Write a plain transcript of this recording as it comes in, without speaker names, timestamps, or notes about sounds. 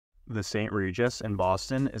The St. Regis in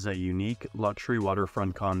Boston is a unique luxury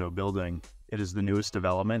waterfront condo building. It is the newest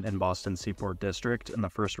development in Boston's Seaport District and the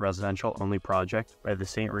first residential-only project by the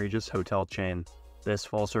St. Regis hotel chain. This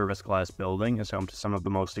full-service glass building is home to some of the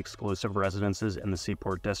most exclusive residences in the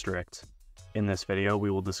Seaport District. In this video, we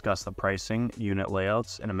will discuss the pricing, unit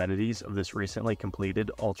layouts, and amenities of this recently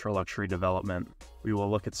completed ultra-luxury development. We will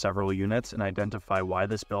look at several units and identify why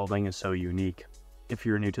this building is so unique. If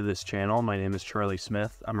you're new to this channel, my name is Charlie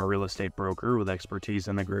Smith. I'm a real estate broker with expertise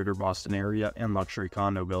in the greater Boston area and luxury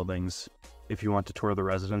condo buildings. If you want to tour the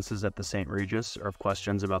residences at the St. Regis or have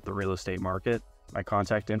questions about the real estate market, my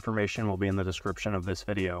contact information will be in the description of this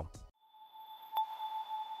video.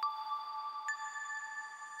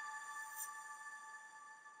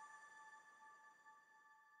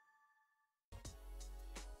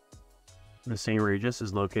 The St. Regis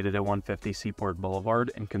is located at 150 Seaport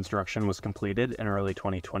Boulevard, and construction was completed in early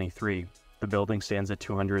 2023. The building stands at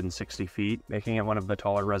 260 feet, making it one of the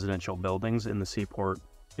taller residential buildings in the Seaport.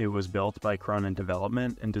 It was built by Cronin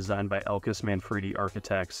Development and designed by Elkis Manfredi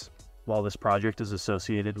Architects. While this project is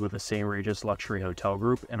associated with the St. Regis Luxury Hotel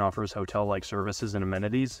Group and offers hotel-like services and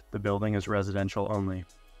amenities, the building is residential only.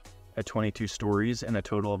 At 22 stories and a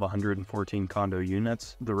total of 114 condo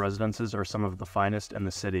units, the residences are some of the finest in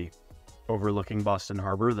the city. Overlooking Boston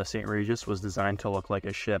Harbor, the St. Regis was designed to look like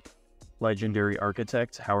a ship. Legendary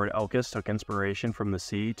architect Howard Elkis took inspiration from the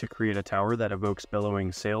sea to create a tower that evokes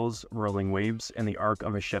billowing sails, rolling waves, and the arc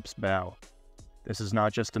of a ship's bow. This is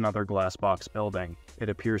not just another glass box building. It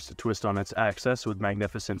appears to twist on its axis with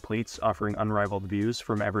magnificent pleats offering unrivaled views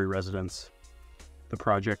from every residence. The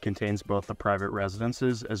project contains both the private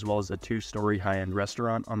residences as well as a two-story high-end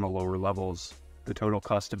restaurant on the lower levels. The total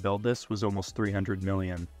cost to build this was almost $300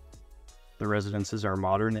 million. The residences are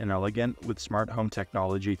modern and elegant with smart home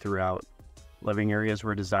technology throughout. Living areas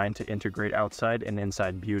were designed to integrate outside and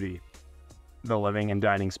inside beauty. The living and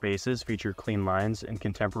dining spaces feature clean lines and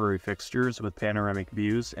contemporary fixtures with panoramic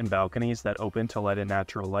views and balconies that open to let in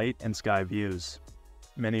natural light and sky views.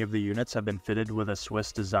 Many of the units have been fitted with a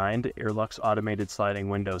Swiss-designed Airlux automated sliding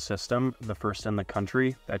window system, the first in the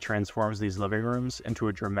country, that transforms these living rooms into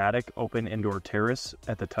a dramatic open indoor terrace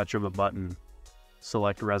at the touch of a button.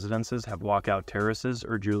 Select residences have walkout terraces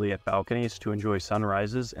or Juliet balconies to enjoy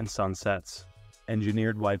sunrises and sunsets.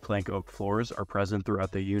 Engineered wide plank oak floors are present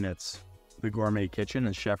throughout the units. The gourmet kitchen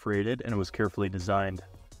is chef-rated and was carefully designed.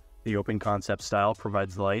 The open concept style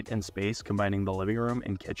provides light and space, combining the living room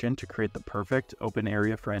and kitchen to create the perfect open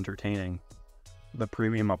area for entertaining. The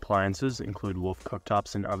premium appliances include Wolf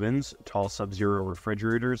cooktops and ovens, tall Sub-Zero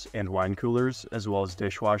refrigerators and wine coolers, as well as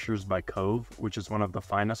dishwashers by Cove, which is one of the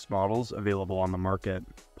finest models available on the market.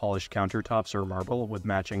 Polished countertops are marble with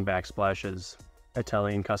matching backsplashes.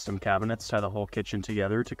 Italian custom cabinets tie the whole kitchen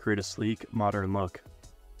together to create a sleek, modern look.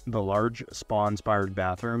 The large, spa-inspired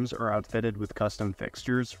bathrooms are outfitted with custom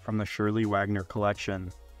fixtures from the Shirley Wagner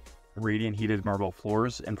collection. Radiant heated marble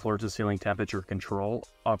floors and floor-to-ceiling temperature control,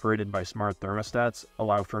 operated by smart thermostats,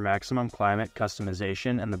 allow for maximum climate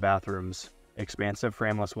customization in the bathrooms. Expansive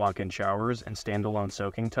frameless walk-in showers and standalone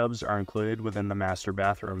soaking tubs are included within the master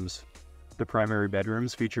bathrooms. The primary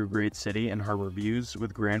bedrooms feature great city and harbor views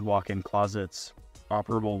with grand walk-in closets.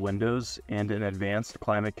 Operable windows and an advanced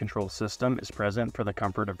climate control system is present for the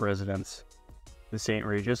comfort of residents. The St.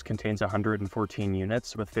 Regis contains 114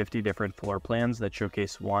 units with 50 different floor plans that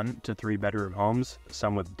showcase 1 to 3 bedroom homes,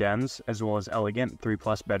 some with dens, as well as elegant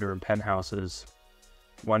 3+ bedroom penthouses.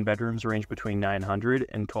 1 bedrooms range between 900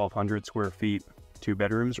 and 1,200 square feet. 2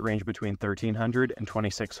 bedrooms range between 1,300 and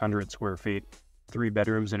 2,600 square feet. 3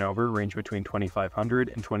 bedrooms and over range between 2,500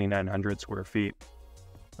 and 2,900 square feet.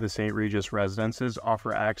 The St. Regis residences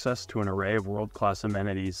offer access to an array of world-class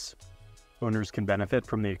amenities. Owners can benefit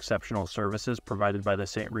from the exceptional services provided by the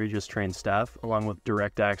St. Regis trained staff, along with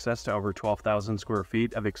direct access to over 12,000 square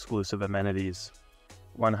feet of exclusive amenities.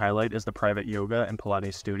 One highlight is the private yoga and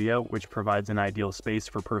Pilates studio, which provides an ideal space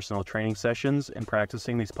for personal training sessions and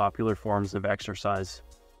practicing these popular forms of exercise.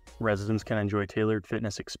 Residents can enjoy tailored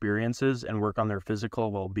fitness experiences and work on their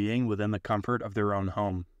physical well-being within the comfort of their own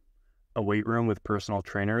home. A weight room with personal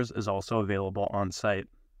trainers is also available on-site.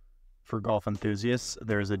 For golf enthusiasts,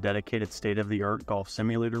 there is a dedicated state-of-the-art golf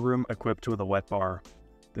simulator room equipped with a wet bar.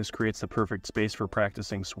 This creates the perfect space for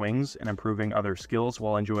practicing swings and improving other skills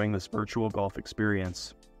while enjoying this virtual golf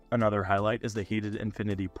experience. Another highlight is the heated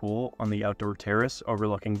infinity pool on the outdoor terrace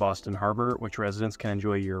overlooking Boston Harbor, which residents can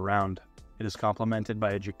enjoy year-round. It is complemented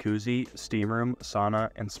by a jacuzzi, steam room, sauna,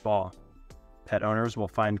 and spa. Pet owners will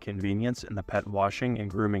find convenience in the pet washing and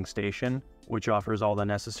grooming station, which offers all the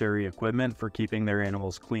necessary equipment for keeping their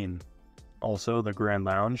animals clean. Also, the Grand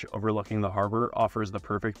Lounge, overlooking the harbor, offers the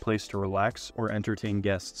perfect place to relax or entertain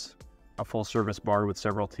guests. A full-service bar with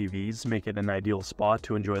several TVs make it an ideal spot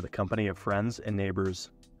to enjoy the company of friends and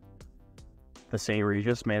neighbors. The St.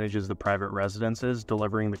 Regis manages the private residences,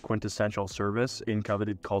 delivering the quintessential service and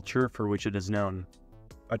coveted culture for which it is known.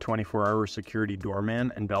 A 24-hour security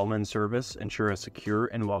doorman and bellman service ensure a secure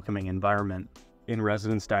and welcoming environment.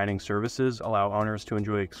 In-residence dining services allow owners to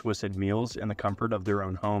enjoy exquisite meals in the comfort of their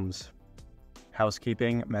own homes.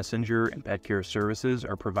 Housekeeping, messenger, and pet care services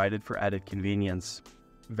are provided for added convenience.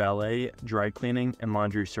 Valet, dry cleaning, and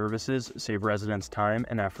laundry services save residents time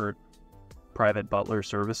and effort. Private butler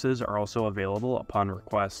services are also available upon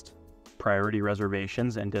request. Priority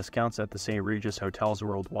reservations and discounts at the St. Regis hotels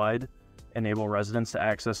worldwide enable residents to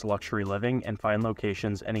access luxury living and find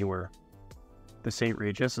locations anywhere. The St.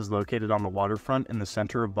 Regis is located on the waterfront in the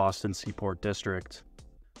center of Boston's Seaport District.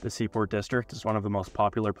 The Seaport District is one of the most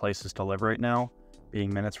popular places to live right now,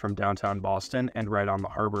 being minutes from downtown Boston and right on the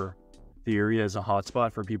harbor. The area is a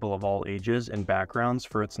hotspot for people of all ages and backgrounds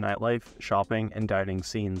for its nightlife, shopping, and dining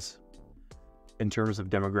scenes. In terms of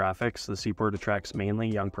demographics, the Seaport attracts mainly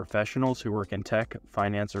young professionals who work in tech,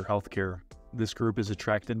 finance, or healthcare. This group is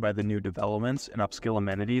attracted by the new developments and upscale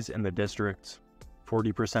amenities in the district.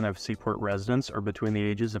 40% of Seaport residents are between the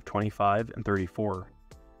ages of 25 and 34.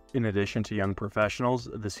 In addition to young professionals,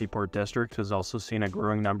 the Seaport District has also seen a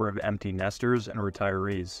growing number of empty nesters and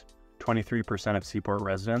retirees. 23% of Seaport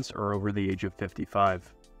residents are over the age of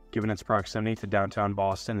 55. Given its proximity to downtown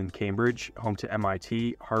Boston and Cambridge, home to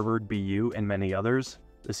MIT, Harvard, BU, and many others,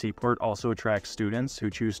 the Seaport also attracts students who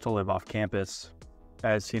choose to live off campus.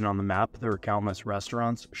 As seen on the map, there are countless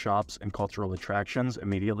restaurants, shops, and cultural attractions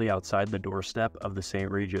immediately outside the doorstep of the St.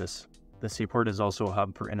 Regis. The Seaport is also a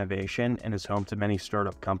hub for innovation and is home to many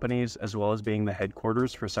startup companies, as well as being the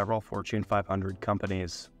headquarters for several Fortune 500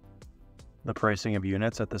 companies. The pricing of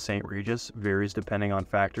units at the St. Regis varies depending on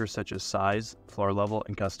factors such as size, floor level,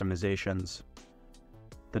 and customizations.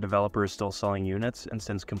 The developer is still selling units, and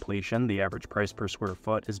since completion, the average price per square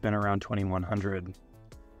foot has been around $2,100.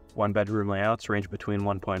 One-bedroom layouts range between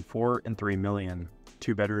 $1.4 and $3 million.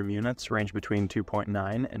 Two-bedroom units range between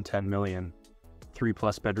 $2.9 and $10 million.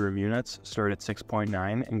 Three-plus bedroom units start at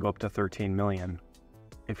 $6.9 and go up to $13 million.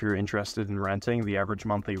 If you're interested in renting, the average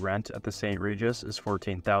monthly rent at the St. Regis is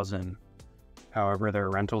 $14,000. However, there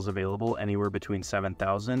are rentals available anywhere between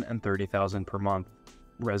 $7,000 and $30,000 per month.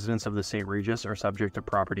 Residents of the St. Regis are subject to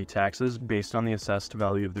property taxes based on the assessed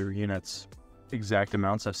value of their units. Exact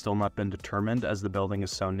amounts have still not been determined as the building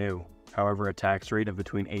is so new. However, a tax rate of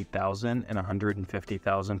between $8,000 and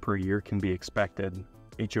 $150,000 per year can be expected.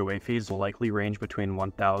 HOA fees will likely range between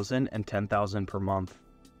 $1,000 and $10,000 per month.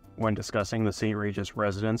 When discussing the St. Regis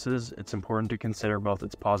Residences, it's important to consider both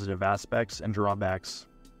its positive aspects and drawbacks.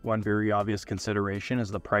 One very obvious consideration is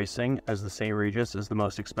the pricing, as the St. Regis is the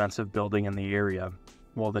most expensive building in the area.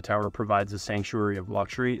 While the tower provides a sanctuary of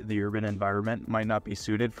luxury, the urban environment might not be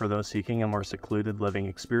suited for those seeking a more secluded living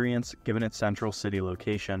experience given its central city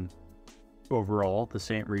location. Overall, the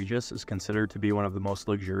St. Regis is considered to be one of the most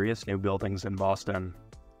luxurious new buildings in Boston.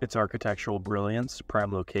 Its architectural brilliance,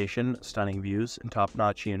 prime location, stunning views, and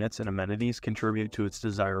top-notch units and amenities contribute to its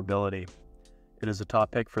desirability. It is a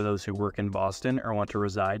top pick for those who work in Boston or want to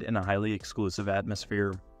reside in a highly exclusive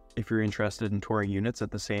atmosphere. If you're interested in touring units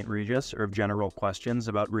at the St. Regis or have general questions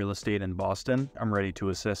about real estate in Boston, I'm ready to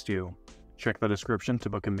assist you. Check the description to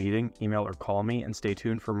book a meeting, email or call me, and stay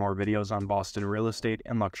tuned for more videos on Boston real estate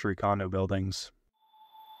and luxury condo buildings.